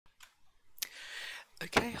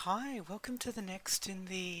Okay, hi, welcome to the next in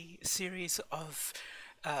the series of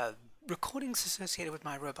recordings associated with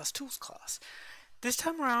my Robust Tools class. This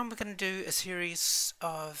time around we're going to do a series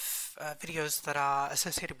of videos that are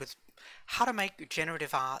associated with how to make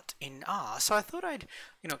generative art in R. So I thought I'd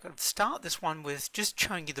kind of start this one with just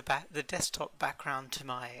showing you the desktop background to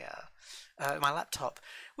my my laptop,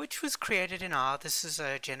 which was created in R. This is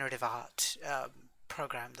a generative art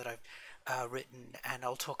program that I've written, and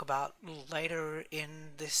I'll talk about later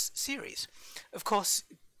in this series. Of course,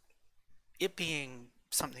 it being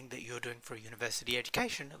something that you're doing for a university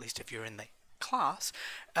education, at least if you're in the class,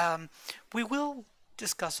 we will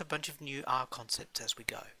discuss a bunch of new R concepts as we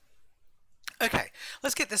go. Okay,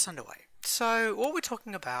 let's get this underway. So what we're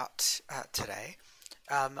talking about today,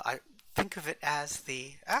 I think of it as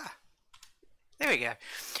there we go.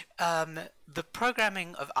 The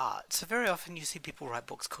programming of art. So very often you see people write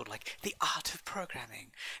books called like The Art of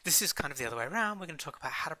Programming. This is kind of the other way around. We're going to talk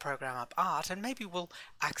about how to program up art, and maybe we'll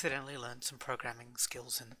accidentally learn some programming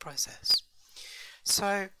skills in the process.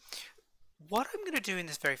 So what I'm going to do in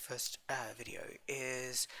this very first video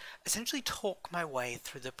is essentially talk my way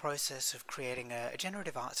through the process of creating a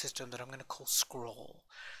generative art system that I'm going to call Scroll.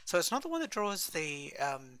 So it's not the one that draws the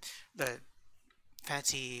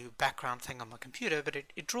fancy background thing on my computer, but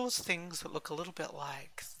it draws things that look a little bit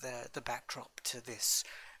like the backdrop to this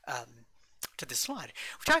slide,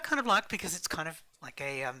 which I kind of like because it's kind of like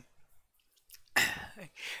a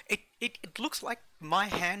it looks like my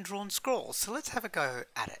hand-drawn scroll. So let's have a go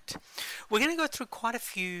at it. We're going to go through quite a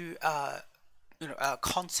few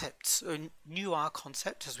concepts, new R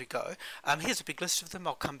concepts as we go. Here's a big list of them.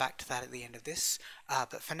 I'll come back to that at the end of this.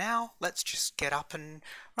 But for now, let's just get up and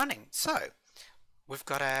running. So we've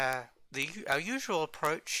got our usual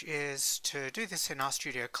approach is to do this in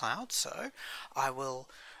RStudio Cloud. So I will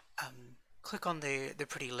click on the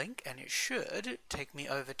pretty link, and it should take me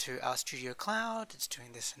over to RStudio Cloud. It's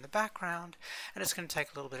doing this in the background, and it's going to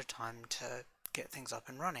take a little bit of time to get things up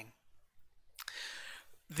and running.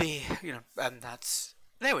 And that's,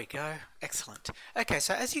 there we go, excellent. Okay,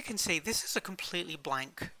 so as you can see, this is a completely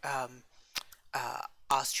blank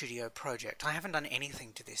RStudio project. I haven't done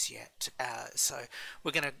anything to this yet, so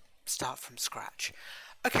we're going to start from scratch.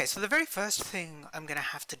 Okay, so the very first thing I'm going to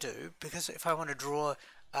have to do, because if I want to draw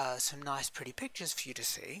some nice pretty pictures for you to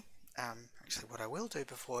see, actually what I will do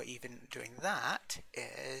before even doing that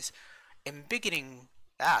is embiggening,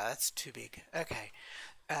 that's too big, okay,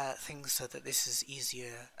 things so that this is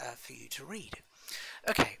easier for you to read.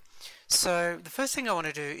 Okay, so the first thing I want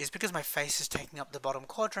to do is, because my face is taking up the bottom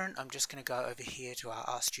quadrant, I'm just going to go over here to our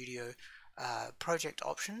RStudio project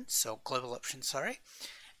options, so global options, sorry,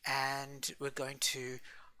 and we're going to,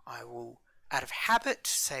 I will, out of habit,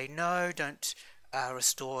 say no, don't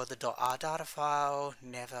restore the .r data file,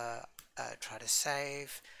 never try to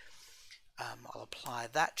save. I'll apply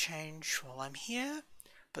that change while I'm here,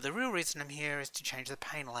 but the real reason I'm here is to change the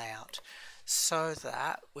pane layout so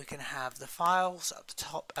that we can have the files up the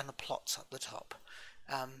top and the plots up the top.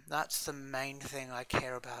 That's the main thing I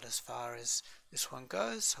care about as far as this one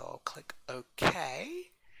goes, so I'll click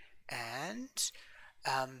OK, and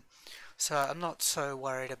so I'm not so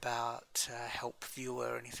worried about help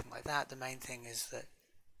viewer or anything like that. The main thing is that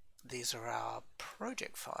these are our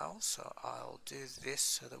project files, so I'll do this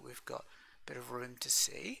so that we've got a bit of room to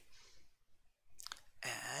see.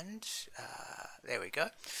 And there we go.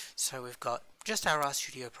 So we've got just our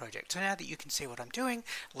RStudio project. So now that you can see what I'm doing,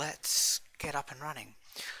 let's get up and running.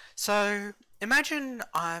 So imagine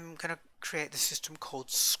I'm going to create the system called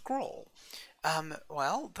Scroll.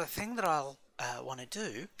 Well, the thing that I'll want to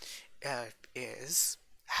do is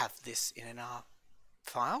have this in an R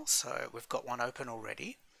file. So we've got one open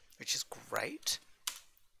already, which is great.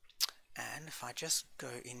 And if I just go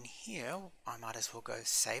in here, I might as well go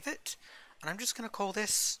save it. And I'm just going to call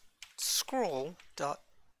this scroll dot,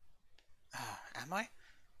 am I?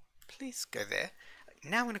 Please go there.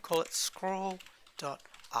 Now I'm going to call it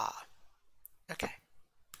scroll.r. Okay.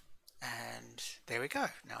 And there we go.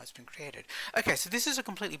 Now it's been created. Okay, so this is a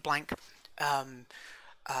completely blank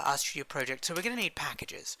RStudio project, so we're going to need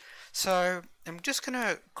packages. So I'm just going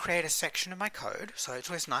to create a section of my code. So it's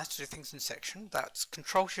always nice to do things in section. That's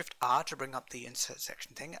Control-Shift-R to bring up the insert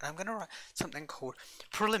section thing. And I'm going to write something called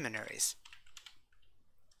preliminaries.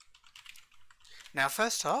 Now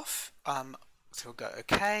first off, so we'll go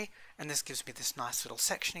OK, and this gives me this nice little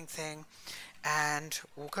sectioning thing, and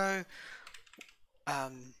we'll go,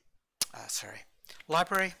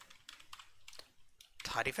 library,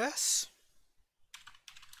 tidyverse,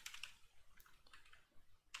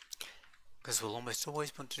 because we'll almost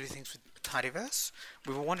always want to do things with tidyverse.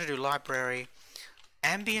 We will want to do library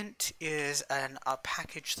Ambient is a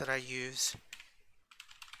package that I use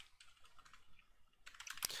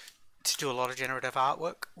to do a lot of generative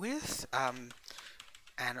artwork with, and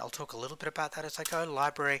I'll talk a little bit about that as I go.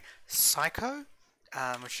 Library Psycho,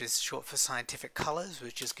 which is short for scientific colors,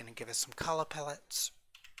 which is going to give us some color palettes,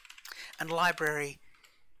 and library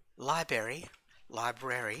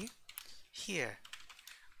here,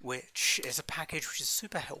 which is a package which is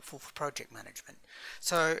super helpful for project management.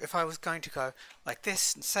 So if I was going to go like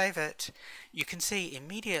this and save it, you can see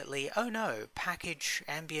immediately, oh no, package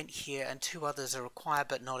ambient here and two others are required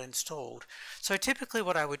but not installed. So typically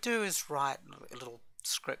what I would do is write a little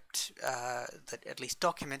script that at least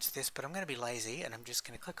documents this, but I'm going to be lazy and I'm just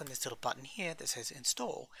going to click on this little button here that says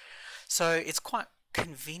install. So it's quite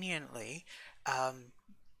conveniently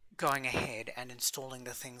going ahead and installing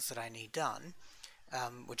the things that I need done,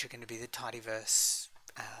 which are going to be the tidyverse,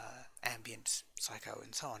 ambient, psycho,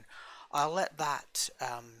 and so on. I'll let that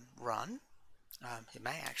run. It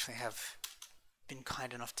may actually have been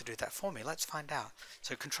kind enough to do that for me. Let's find out.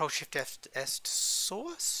 So Control-Shift-S to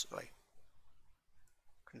source. Wait.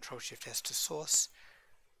 Control-Shift-S to source.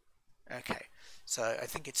 Okay, so I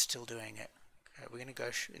think it's still doing it. Okay, we're going to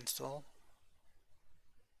go install.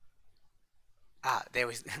 There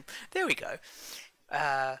we go.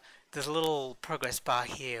 There's a little progress bar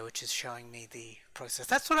here which is showing me the process.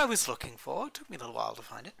 That's what I was looking for. It took me a little while to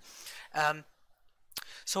find it.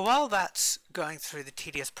 So while that's going through the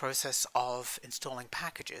tedious process of installing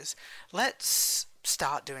packages, let's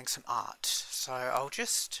start doing some art. So I'll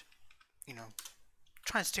just,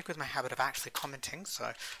 try and stick with my habit of actually commenting.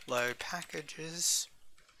 So load packages.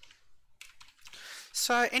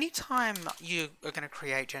 So anytime you are going to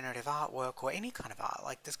create generative artwork or any kind of art,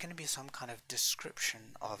 like there's going to be some kind of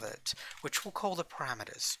description of it, which we'll call the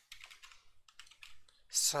parameters.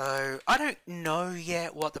 So I don't know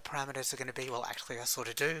yet what the parameters are going to be. Well, actually I sort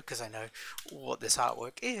of do because I know what this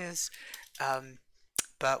artwork is.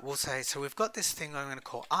 But we'll say, so we've got this thing I'm going to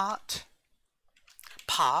call art,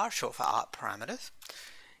 par, short for art parameters.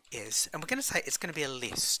 And we're going to say it's going to be a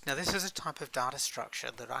list. Now this is a type of data structure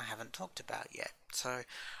that I haven't talked about yet. So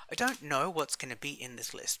I don't know what's going to be in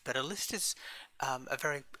this list, but a list is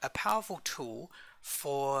a powerful tool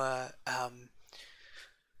for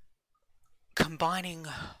combining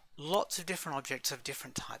lots of different objects of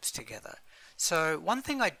different types together. So one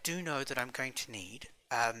thing I do know that I'm going to need,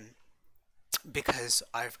 because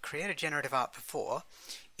I've created generative art before,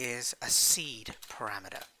 is a seed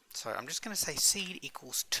parameter. So I'm just going to say seed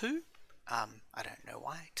equals 2. I don't know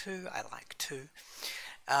why 2. I like 2.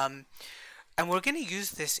 And we're going to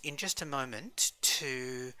use this in just a moment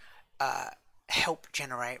to help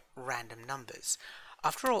generate random numbers.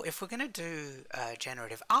 After all, if we're going to do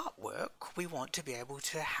generative artwork, we want to be able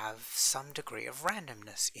to have some degree of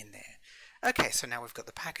randomness in there. Okay, so now we've got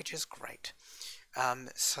the packages. Great.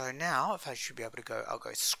 So now, if I should be able to go, I'll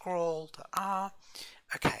go scroll to R.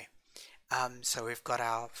 Okay. So we've got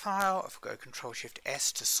our file. If we go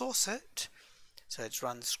Control-Shift-S to source it, so it's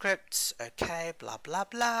run scripts, okay, blah blah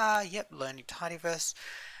blah, yep, learning tidyverse.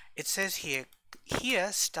 It says here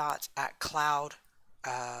starts at cloud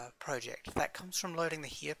project. That comes from loading the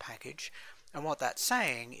here package, and what that's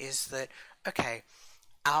saying is that, okay,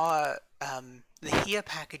 our the here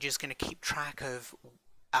package is going to keep track of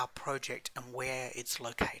our project and where it's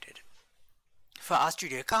located. For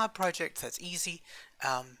RStudio Cloud projects, that's easy,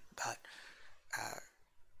 but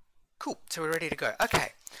cool, so we're ready to go.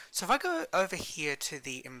 Okay, so if I go over here to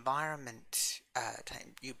the environment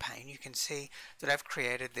pane, you can see that I've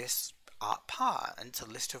created this art par, and it's a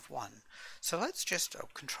list of 1. So let's just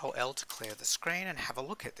Control L to clear the screen and have a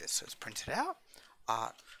look at this. So it's printed out,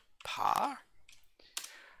 art par,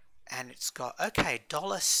 and it's got, okay,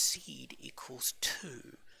 $seed equals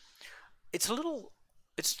 2. It's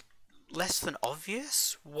less than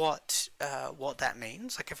obvious what that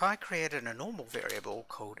means. Like if I created a normal variable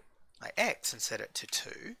called like x and set it to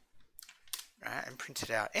 2, right, and printed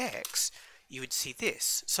out x, you would see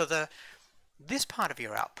this. So this part of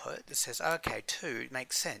your output that says, okay, 2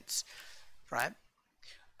 makes sense, right?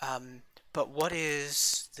 But what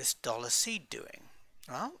is this $seed doing?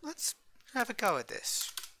 Well, let's have a go at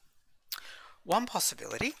this. One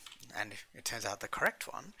possibility, and it turns out the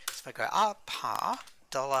correct one, is if I go art par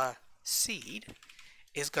 $seed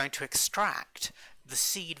is going to extract the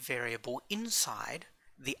seed variable inside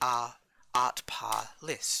the art par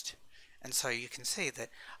list. And so you can see that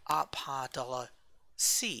art par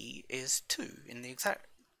 $C is 2 in the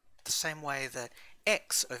same way that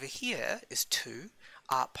x over here is 2,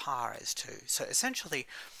 art par is 2. So essentially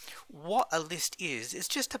what a list is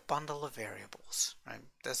just a bundle of variables. Right?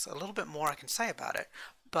 There's a little bit more I can say about it,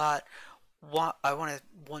 but what I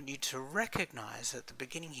want you to recognize at the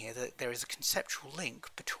beginning here that there is a conceptual link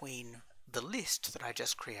between the list that I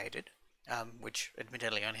just created, which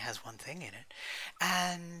admittedly only has one thing in it,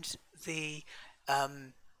 and the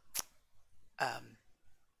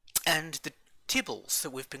tibbles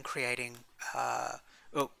that we've been creating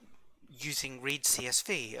using read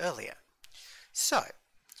CSV earlier. So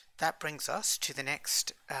that brings us to the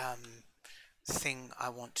next thing I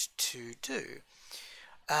want to do.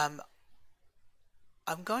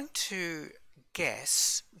 I'm going to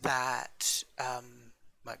guess that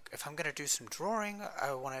like if I'm going to do some drawing,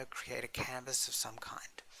 I want to create a canvas of some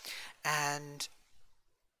kind, and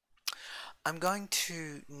I'm going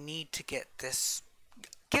to need to get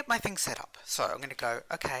my thing set up. So I'm going to go,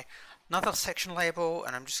 okay, another section label,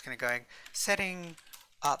 and I'm just going to go setting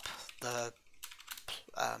up the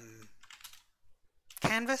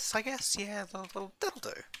canvas, I guess. Yeah, that'll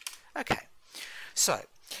do. Okay, so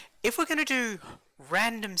if we're going to do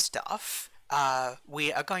random stuff,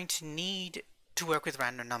 we are going to need to work with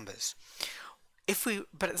random numbers.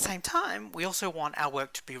 But at the same time, we also want our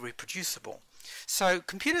work to be reproducible. So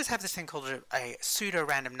computers have this thing called a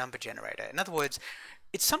pseudo-random number generator. In other words,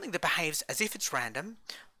 it's something that behaves as if it's random,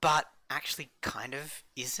 but actually kind of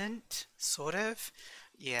isn't, sort of.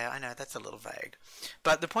 Yeah, I know, that's a little vague.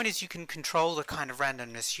 But the point is you can control the kind of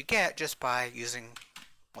randomness you get just by using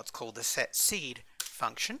what's called the set.seed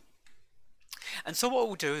function. And so what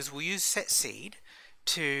we'll do is we'll use set.seed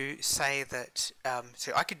to say that,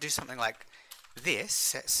 so I could do something like this,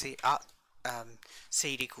 set.seed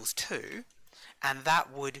seed equals 2, and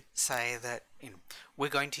that would say that we're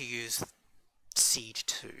going to use seed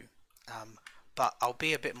 2. But I'll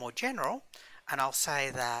be a bit more general, and I'll say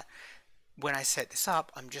that when I set this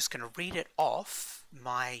up, I'm just going to read it off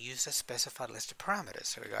my user specified list of parameters.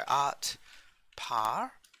 So we go art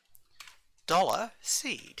par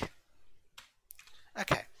 $seed.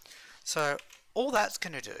 Okay, so all that's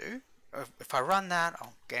going to do, if I run that,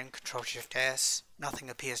 I'll again Control-Shift-S, nothing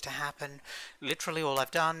appears to happen. Literally all I've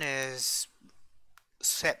done is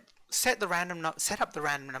set up the random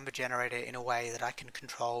number generator in a way that I can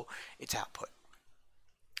control its output.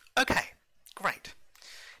 Okay, great.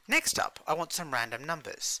 Next up, I want some random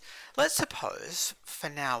numbers. Let's suppose, for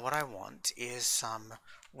now, what I want is some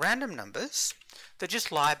random numbers that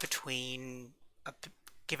just lie between a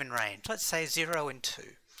given range. Let's say 0 and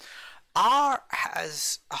 2. R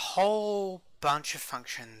has a whole bunch of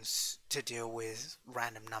functions to deal with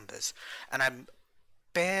random numbers, and I'm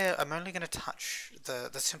only going to touch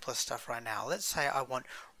the simplest stuff right now. Let's say I want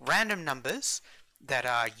random numbers that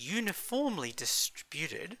are uniformly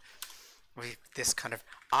distributed with this kind of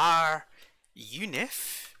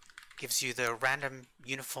runif gives you the random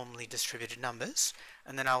uniformly distributed numbers,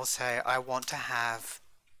 and then I will say I want to have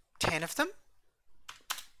 10 of them,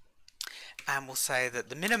 and we'll say that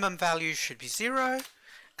the minimum value should be 0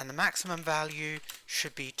 and the maximum value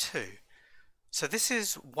should be 2. So this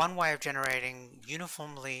is one way of generating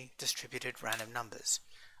uniformly distributed random numbers.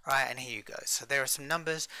 Right, and here you go. So there are some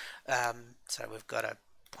numbers. So we've got a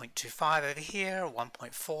 0.25 over here,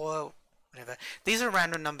 1.4, whatever. These are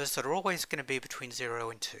random numbers that are always going to be between 0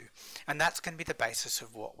 and 2. And that's going to be the basis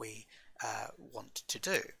of what we want to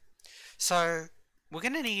do. So we're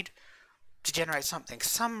going to need to generate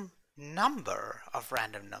some number of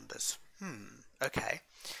random numbers. Okay.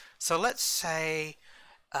 So let's say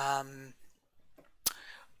I'm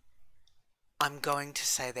going to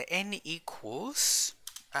say that n equals,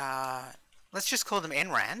 let's just call them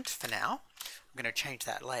nrand for now. I'm going to change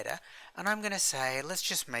that later. And I'm going to say, let's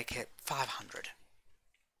just make it 500.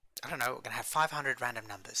 I don't know, we're going to have 500 random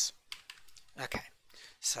numbers. Okay.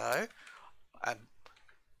 So a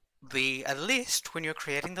list, when you're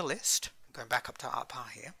creating the list, going back up to aRt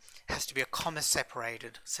here, has to be a comma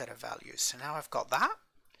separated set of values. So now I've got that.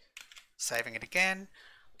 Saving it again.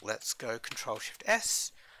 Let's go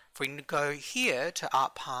Control-Shift-S. If we can go here to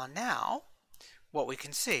aRt now, what we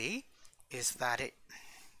can see is that it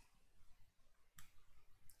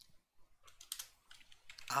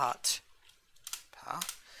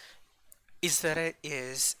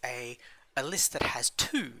is a list that has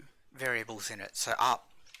 2 variables in it. So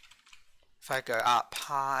if I go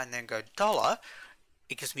aRt and then go $,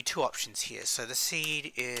 it gives me 2 options here. So the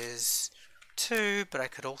seed is 2, but I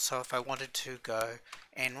could also, if I wanted to, go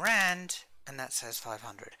nrand, and that says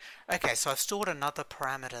 500. Okay, so I've stored another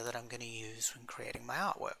parameter that I'm going to use when creating my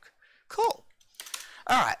artwork. Cool.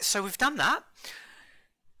 Alright, so we've done that.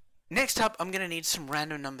 Next up, I'm going to need some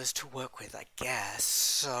random numbers to work with, I guess.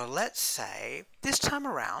 So let's say, this time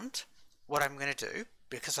around, what I'm going to do,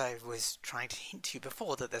 because I was trying to hint to you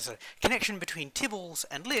before that there's a connection between tibbles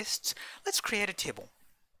and lists, let's create a tibble.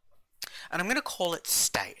 and I'm going to call it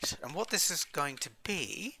state. And what this is going to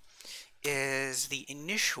be is the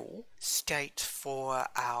initial state for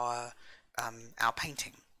our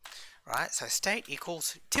painting, right? So state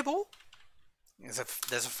equals tibble. There's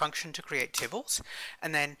a function to create tibbles,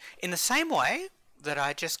 and then in the same way that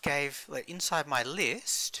I just gave, like, inside my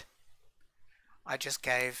list, I just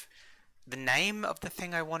gave the name of the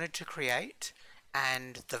thing I wanted to create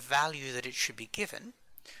and the value that it should be given.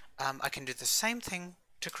 I can do the same thing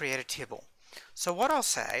to create a tibble. So what I'll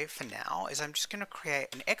say for now is I'm just going to create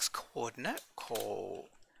an x coordinate call,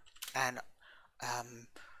 and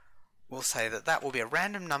we'll say that that will be a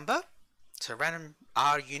random number, so random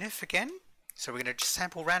runif again. So we're going to just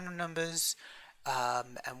sample random numbers,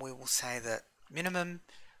 and we will say that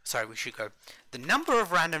we should go the number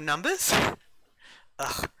of random numbers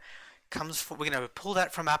we're going to pull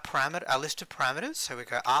that from our list of parameters. So we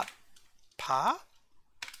go art par,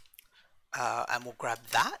 and we'll grab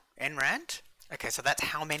that nrand. Okay, so that's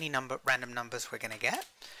how many random numbers we're going to get.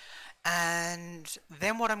 And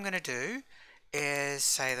then what I'm going to do is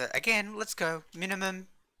say that, again, let's go minimum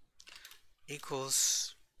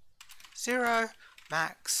equals 0,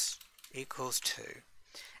 max equals 2.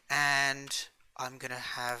 And I'm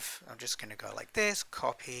just going to go like this,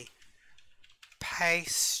 copy,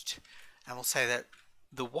 paste, and we'll say that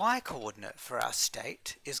the y coordinate for our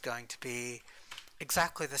state is going to be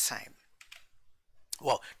exactly the same.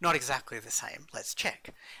 Well, not exactly the same. Let's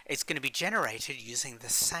check. It's going to be generated using the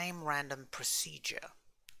same random procedure.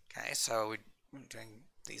 Okay, so we're doing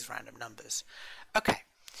these random numbers. Okay,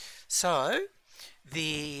 so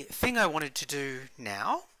the thing I wanted to do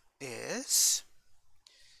now is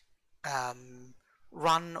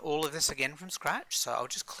run all of this again from scratch. So I'll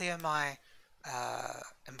just clear my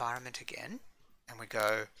environment again, and we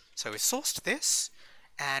go, so we've sourced this,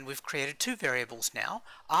 and we've created two variables now.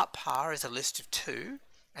 ArtPar is a list of 2,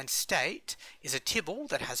 and state is a tibble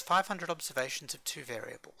that has 500 observations of 2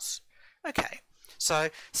 variables. Okay, so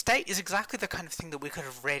state is exactly the kind of thing that we could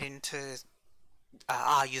have read into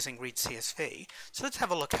R using read CSV. So let's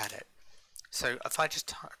have a look at it. So if I just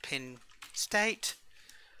type in state,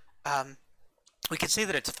 we can see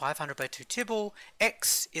that it's a 500 by 2 tibble.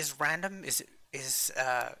 X is random,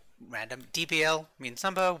 random. DBL means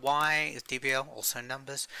number. Y is DBL, also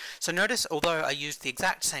numbers. So notice, although I used the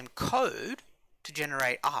exact same code to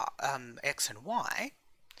generate X and Y,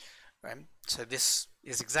 right, so this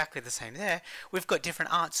is exactly the same there, we've got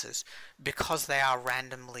different answers because they are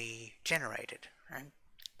randomly generated. Right?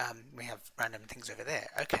 We have random things over there.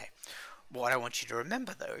 Okay. What I want you to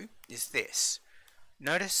remember, though, is this.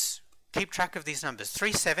 Notice, keep track of these numbers.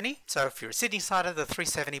 370, so if you're a Sydney sider, the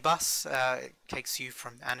 370 bus takes you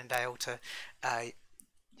from Annandale to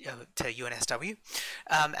UNSW,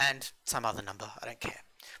 and some other number, I don't care.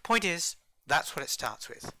 Point is, that's what it starts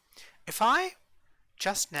with. If I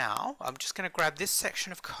just now, I'm just going to grab this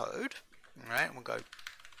section of code, right, and we'll go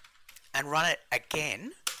and run it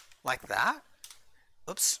again, like that.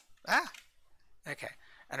 Oops, okay.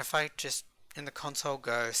 And if I just, in the console,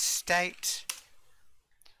 go state,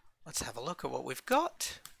 let's have a look at what we've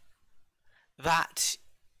got. That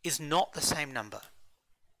is not the same number,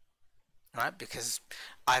 right? Because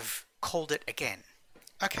I've called it again.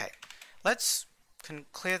 Okay, let's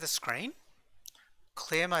clear the screen,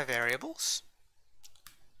 clear my variables,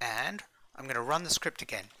 and I'm going to run the script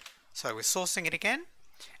again. So we're sourcing it again,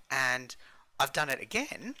 and I've done it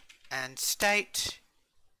again, and state,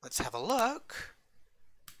 let's have a look,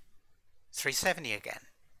 370 again.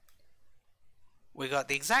 We got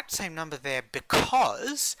the exact same number there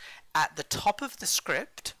because at the top of the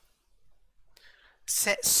script,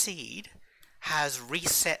 set.seed has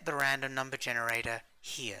reset the random number generator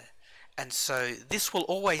here. And so this will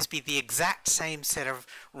always be the exact same set of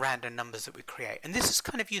random numbers that we create. And this is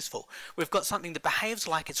kind of useful. We've got something that behaves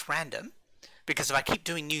like it's random, because if I keep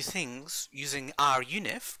doing new things using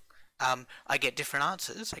runif, I get different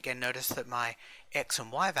answers. Again, notice that my x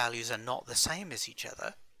and y values are not the same as each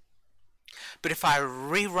other. But if I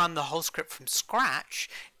rerun the whole script from scratch,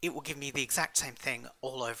 it will give me the exact same thing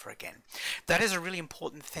all over again. That is a really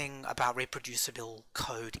important thing about reproducible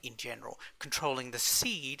code in general. Controlling the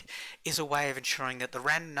seed is a way of ensuring that the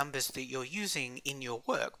random numbers that you're using in your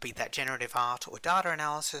work, be that generative art or data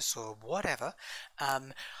analysis or whatever,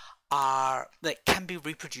 that can be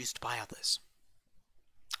reproduced by others.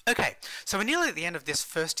 Okay, so we're nearly at the end of this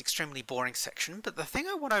first extremely boring section, but the thing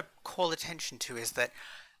I want to call attention to is that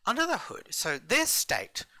under the hood, so there's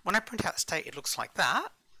state. When I print out state, it looks like that.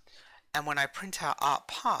 And when I print out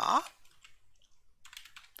ArtPar,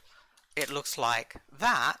 it looks like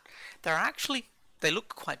that. They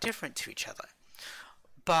look quite different to each other.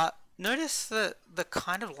 But Notice that the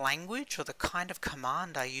kind of language or the kind of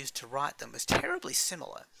command I used to write them was terribly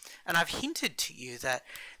similar, and I've hinted to you that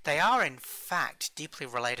they are in fact deeply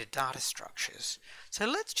related data structures. So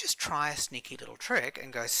let's just try a sneaky little trick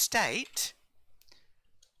and go state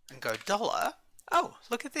and go $. Oh,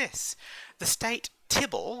 look at this. The state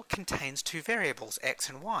tibble contains two variables, x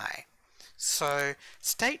and y. So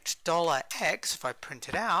state $x, if I print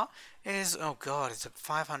it out, is, oh god, it's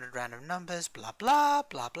 500 random numbers, blah blah,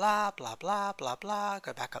 blah blah, blah blah, blah blah,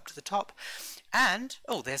 go back up to the top, and,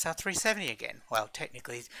 oh, there's our 370 again. Well,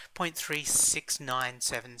 technically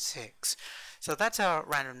 0.36976. So that's our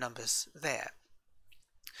random numbers there.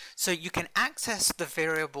 So you can access the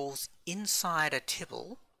variables inside a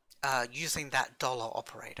tibble using that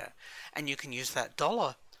 $operator, and you can use that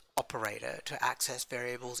 $operator to access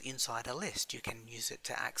variables inside a list. You can use it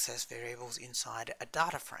to access variables inside a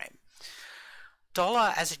data frame.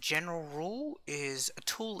 As a general rule is a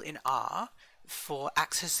tool in R for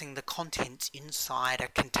accessing the contents inside a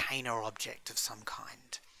container object of some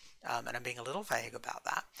kind. And I'm being a little vague about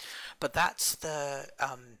that, but that's the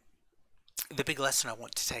big lesson I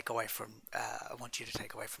want to take away from. I want you to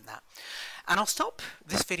take away from that. And I'll stop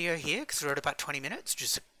this video here because we're at about 20 minutes.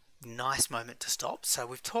 Just a nice moment to stop. So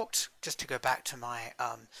we've talked, just to go back to my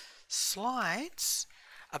slides,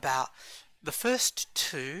 about the first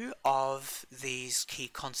two of these key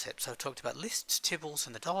concepts. So I've talked about lists, tibbles,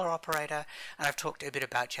 and the $operator, and I've talked a bit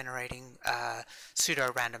about generating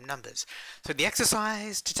pseudo-random numbers. So the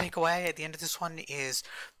exercise to take away at the end of this one is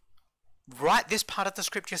write this part of the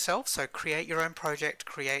script yourself. So create your own project,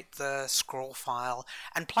 create the scroll file,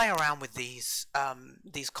 and play around with these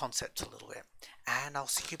concepts a little bit. And I'll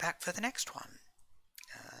see you back for the next one.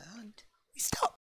 And we stop.